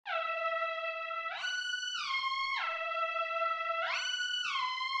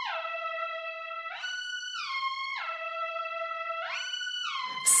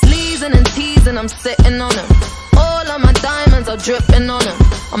sleazin and teasin, I'm sitting on him. All of my diamonds are dripping on him.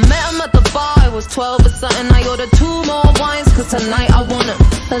 I met him at the bar, I was 12 or something. I ordered 2 more wines, cause tonight I want him.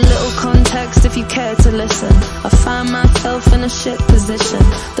 A little context if you care to listen. I find myself in a shit position.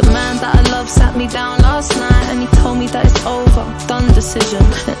 The man that I love sat me down last night and he told me that it's over, done decision.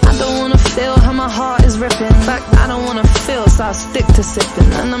 And I don't wanna feel how my heart is ripping. In fact, I don't wanna feel, so I stick to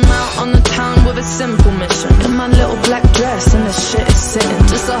sipping. And I'm out on the town with a simple mission. In my little black dress and the shit is sitting.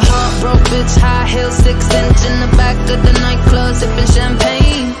 Just a heartbroken bitch, high heel, 6-inch in the back of the nightclub, sipping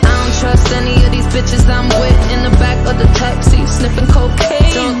champagne. I don't trust any of these bitches I'm with. In the back of the taxi, sniffing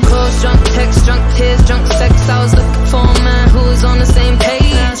cocaine. Drunk calls, drunk texts, drunk tears, drunk sex. I was looking for a man who was on the same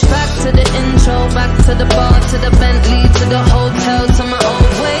page. Back to the intro, back to the bar, to the Bentley, to the hotel, to my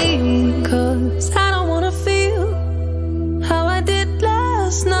old way. Cause I don't wanna feel how I did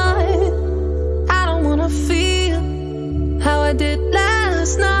last night. I don't wanna feel how I did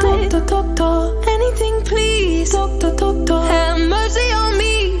last night. Doctor, anything please. Doctor, have mercy on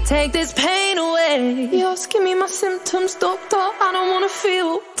me. Take this pain away. Yours, give me my symptoms, doctor. I don't wanna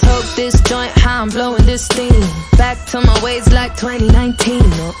feel. Toke this joint, how I'm blowing this steam. Back to my ways like 2019.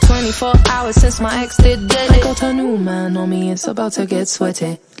 Not 24 hours since my ex did dead. I got a new man on me, it's about to get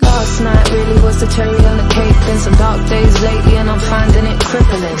sweaty. Last night really was the cherry on the cake. Been some dark days lately and I'm finding it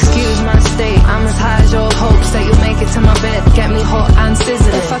crippling. Excuse my state, I'm as high as your hopes that you'll make it to my bed. Get me hot and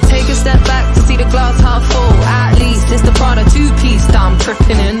sizzling. If I take a step back to see the glass half full, at least it's the Prada 2-piece that I'm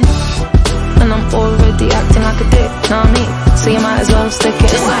tripping in. And I'm already acting like a dick, know what I mean? So you might as well stick it.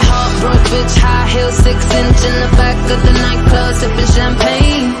 Just a heartbroken bitch, high heel, 6-inch in the back of the nightclub, sipping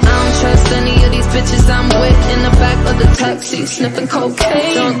champagne. I don't trust any of these bitches I'm with. In the back of the taxi, sniffing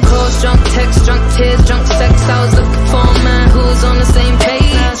cocaine. Drunk calls, drunk texts, drunk tears, drunk sex. I was looking for a man who was on the same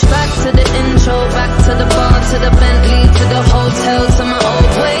page. Back to the intro, back to the bar, to the Bentley, to the hotel, to my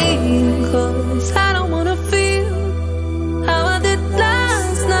old way. Cause I don't wanna feel how I did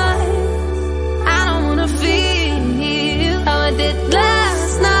last night. I don't wanna feel how I did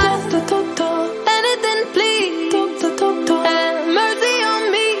last night. Doctor, anything please. Doctor, have mercy on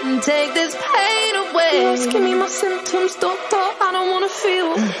me and take this pain away. Just give me my symptoms, doctor. I don't wanna feel.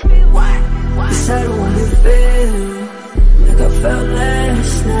 Yes, I don't wanna feel like I felt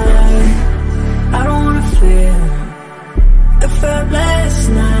last night. I don't wanna feel like I felt last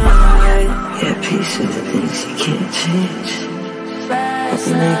night. Yeah, peace of the things you can't change. I was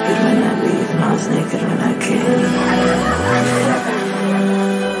naked when I leave and I was naked when I came.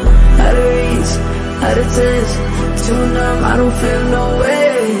 Out of reach, out of touch, too numb, I don't feel no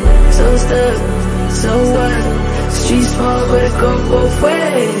way. So stuck, so what? Street small but it go both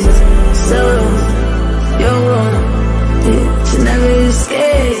ways. So, you're wrong, yeah, should never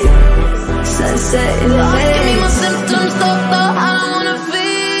escape. Sunset in the haze. Give me my symptoms, doctor, I don't wanna feel.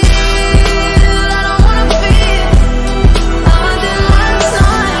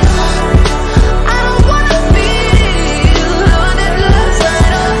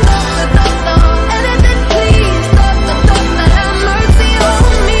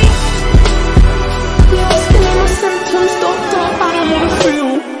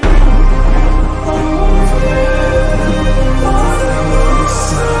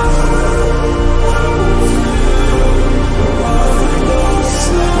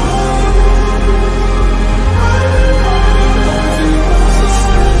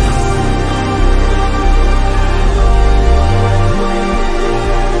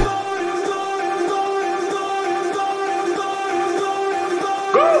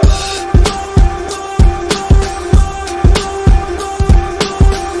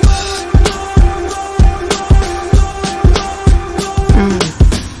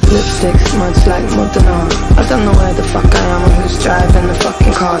 Much like Odell, I don't know where the fuck I am or who's driving the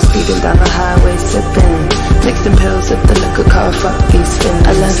fucking car. Speeding down the highway, sipping, mixing pills at the liquor car. Fuck these fins.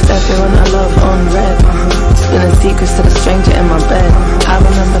 I left everyone I love on red. Spilling secrets to the stranger in my bed. I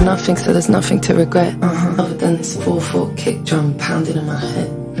remember nothing, so there's nothing to regret. Other than this 4/4 kick drum pounding in my head.